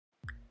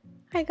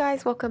Hi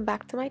guys, welcome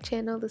back to my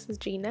channel. This is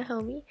Gina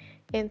Helmi,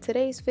 and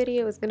today's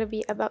video is going to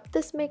be about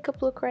this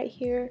makeup look right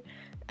here.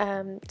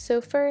 So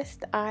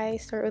first, I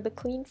start with a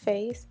clean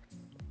face.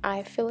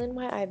 I fill in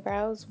my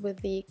eyebrows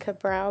with the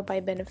Brow by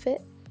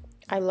Benefit.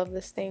 I love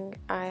this thing.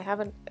 I have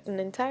an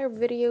entire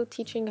video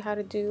teaching how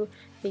to do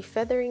the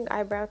feathering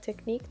eyebrow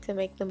technique to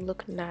make them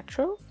look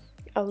natural.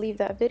 I'll leave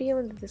that video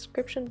in the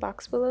description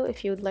box below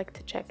if you would like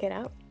to check it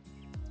out.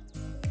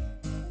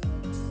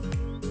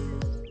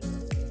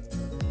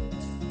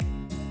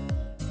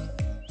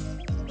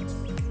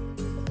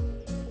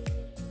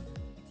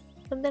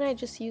 And then I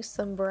just use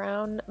some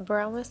brown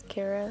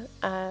mascara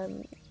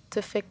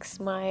to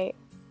fix my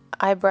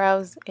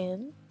eyebrows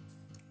in.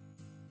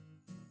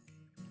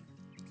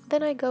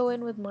 Then I go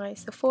in with my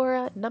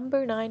Sephora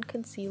number 9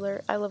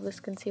 concealer. I love this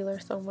concealer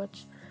so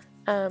much.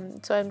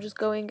 So I'm just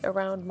going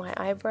around my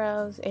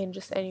eyebrows and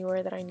just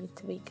anywhere that I need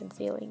to be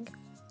concealing.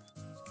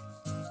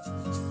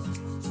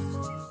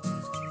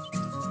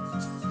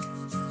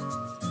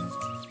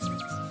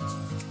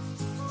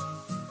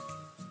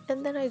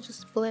 And then I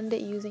just blend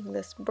it using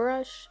this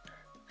brush.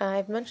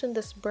 I've mentioned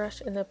this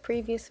brush in a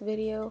previous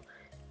video.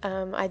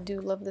 I do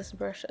love this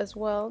brush as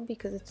well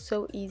because it's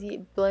so easy.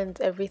 It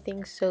blends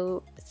everything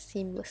so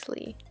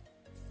seamlessly.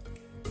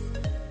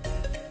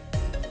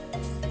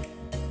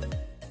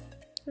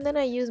 And then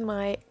I use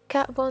my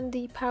Kat Von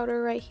D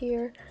powder right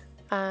here.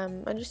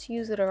 I just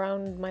use it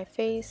around my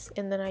face,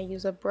 and then I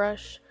use a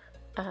brush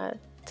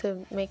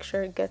to make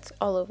sure it gets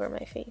all over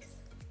my face.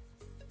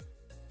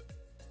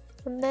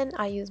 And then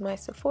I use my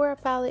Sephora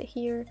palette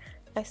here.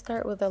 I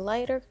start with a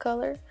lighter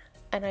color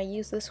and I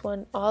use this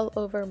one all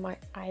over my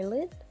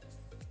eyelid.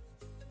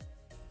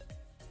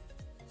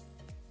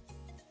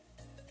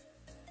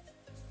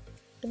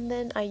 And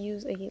then I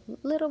use a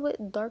little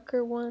bit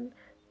darker one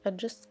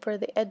just for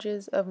the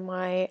edges of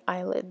my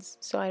eyelids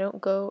so I don't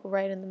go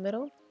right in the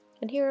middle.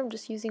 And here I'm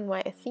just using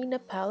my Athena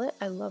palette.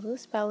 I love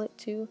this palette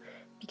too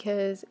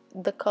because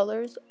the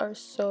colors are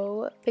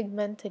so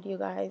pigmented, you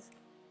guys.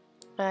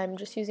 I'm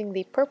just using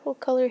the purple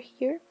color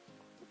here.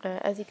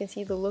 As you can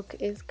see, the look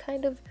is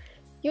kind of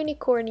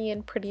unicorny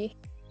and pretty.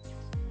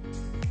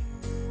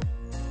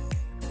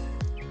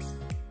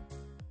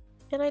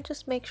 And I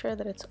just make sure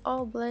that it's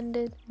all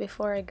blended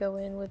before I go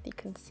in with the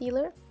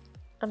concealer.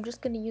 I'm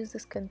just going to use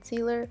this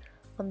concealer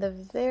on the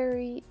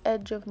very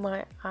edge of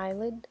my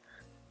eyelid.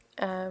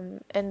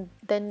 And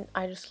then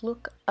I just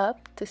look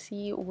up to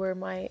see where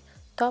my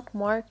top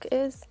mark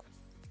is.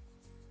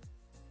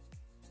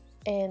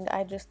 And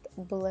I just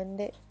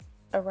blend it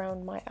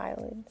around my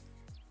eyelid.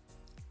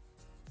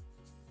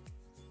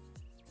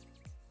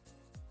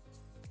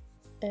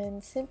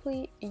 And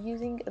simply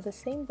using the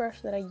same brush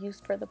that I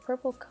used for the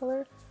purple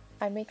color,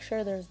 I make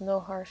sure there's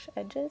no harsh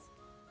edges.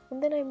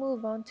 And then I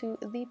move on to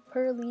the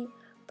pearly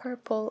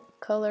purple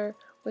color,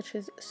 which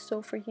is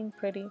so freaking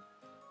pretty.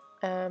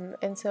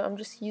 And so I'm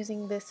just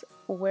using this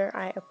where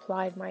I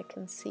applied my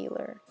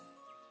concealer.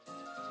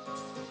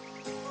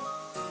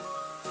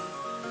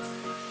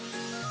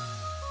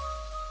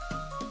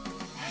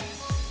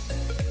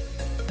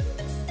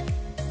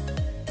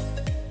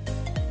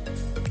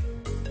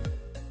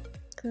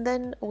 And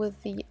then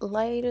with the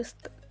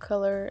lightest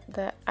color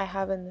that I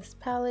have in this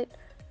palette,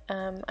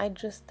 I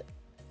just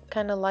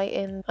kind of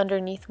lighten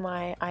underneath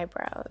my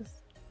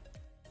eyebrows.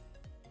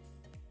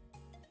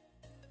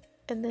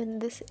 And then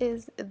this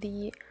is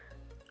the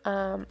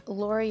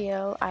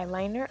L'Oreal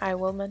eyeliner. I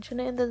will mention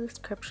it in the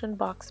description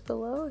box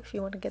below if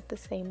you want to get the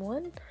same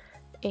one.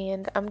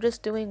 And I'm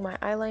just doing my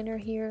eyeliner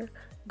here,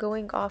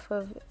 going off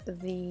of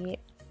the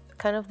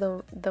kind of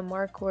the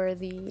mark where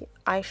the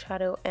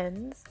eyeshadow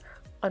ends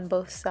on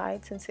both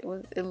sides, since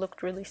it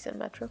looked really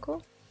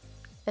symmetrical.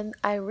 And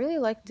I really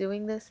like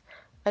doing this.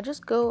 I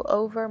just go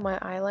over my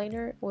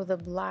eyeliner with a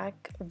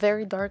black,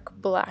 very dark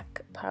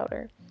black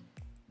powder.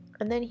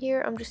 And then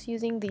here I'm just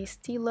using the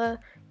Stila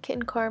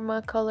Kitten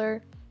Karma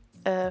color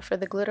for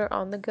the glitter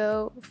on the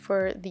go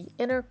for the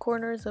inner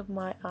corners of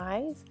my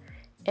eyes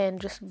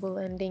and just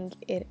blending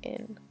it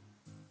in.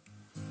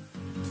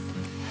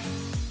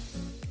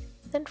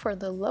 Then for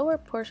the lower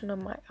portion of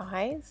my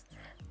eyes,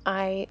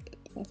 I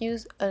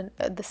use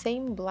the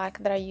same black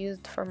that I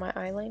used for my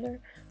eyeliner,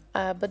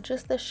 but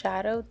just the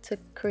shadow to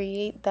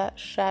create that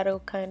shadow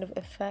kind of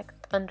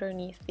effect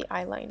underneath the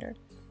eyeliner.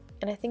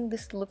 And I think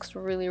this looks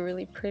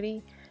really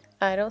pretty.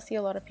 I don't see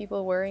a lot of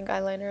people wearing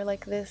eyeliner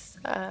like this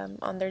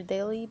on their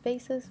daily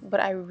basis, but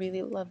I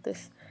really love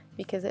this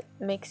because it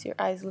makes your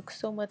eyes look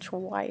so much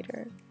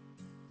wider.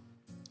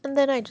 And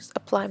then I just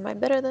apply my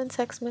Better Than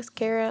Sex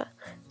mascara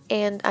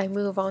and I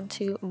move on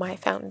to my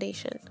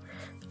foundation.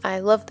 I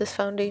love this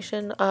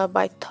foundation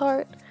by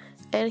Tarte,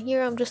 and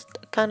here I'm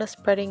just kind of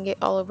spreading it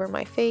all over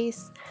my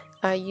face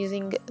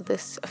using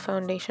this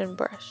foundation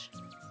brush.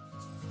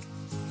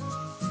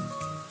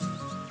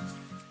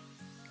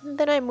 And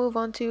then I move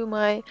on to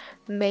my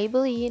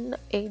Maybelline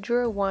Age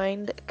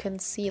Rewind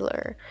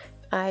concealer.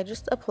 I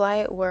just apply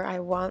it where I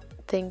want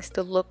things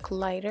to look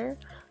lighter.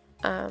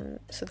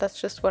 So that's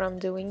just what I'm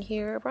doing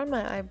here around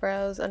my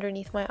eyebrows,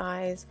 underneath my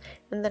eyes,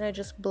 and then I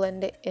just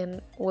blend it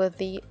in with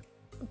the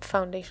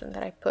foundation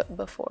that I put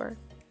before.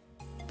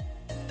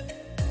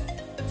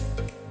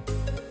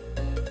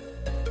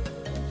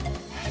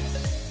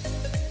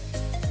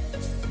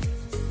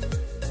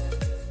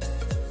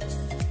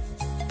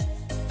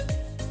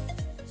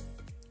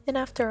 And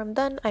after I'm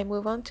done, I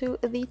move on to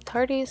the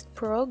Tarteist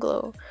Pro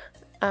Glow.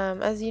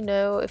 As you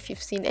know, if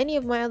you've seen any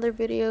of my other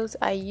videos,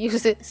 I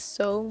use it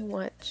so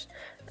much.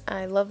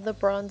 I love the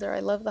bronzer, I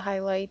love the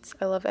highlights,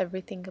 I love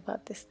everything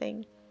about this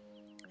thing.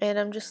 And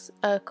I'm just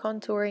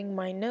contouring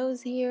my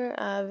nose here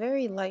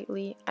very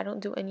lightly. I don't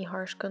do any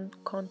harsh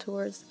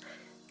contours.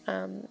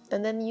 And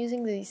then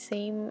using the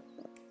same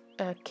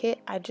kit,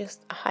 I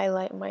just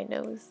highlight my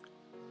nose.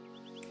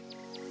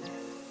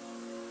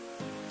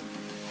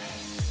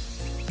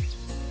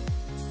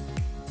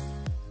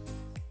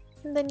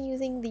 And then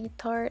using the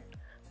Tarte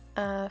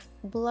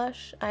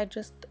blush, I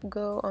just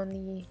go on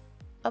the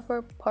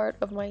upper part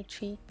of my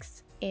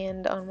cheeks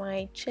and on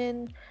my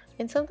chin,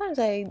 and sometimes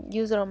I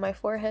use it on my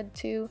forehead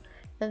too.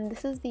 And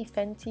this is the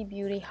Fenty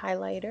Beauty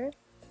highlighter.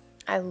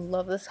 I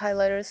love this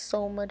highlighter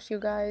so much, you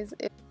guys.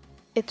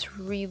 It's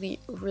really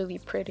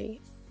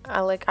pretty.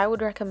 I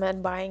would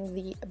recommend buying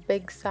the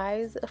big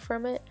size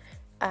from it.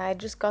 I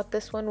just got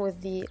this one with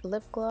the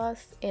lip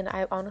gloss, and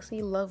I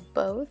honestly love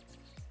both.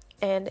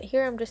 And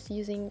here I'm just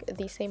using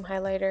the same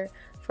highlighter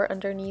for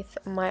underneath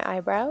my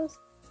eyebrows.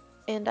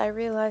 And I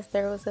realized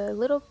there was a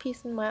little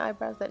piece in my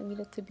eyebrows that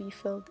needed to be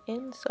filled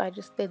in, so I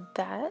just did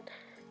that.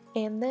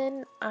 And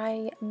then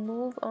I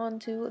move on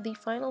to the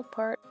final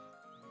part,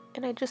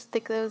 and I just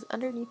stick those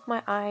underneath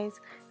my eyes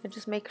and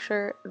just make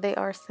sure they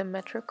are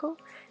symmetrical.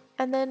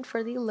 And then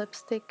for the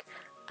lipstick,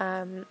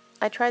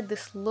 I tried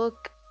this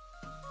look.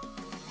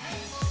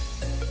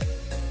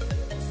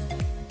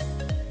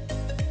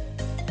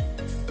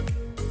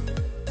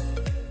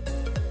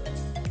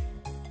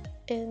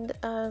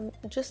 And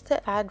just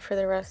to add for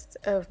the rest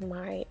of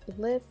my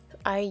lip,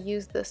 I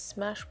use the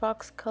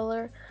Smashbox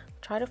color.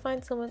 Try to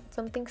find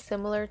something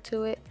similar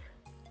to it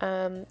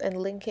and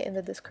link it in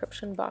the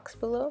description box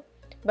below.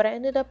 But I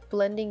ended up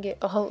blending it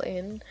all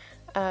in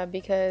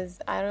because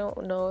I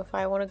don't know if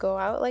I want to go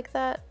out like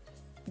that.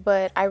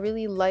 But I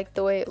really liked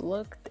the way it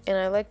looked, and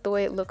I like the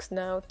way it looks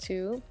now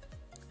too.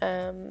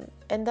 And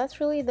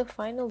that's really the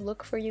final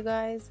look for you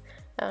guys.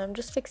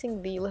 Just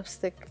fixing the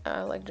lipstick,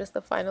 like just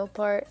the final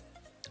part.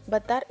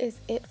 But that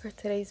is it for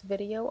today's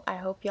video. I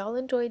hope y'all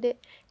enjoyed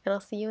it, and I'll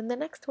see you in the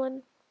next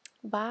one.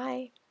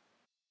 Bye!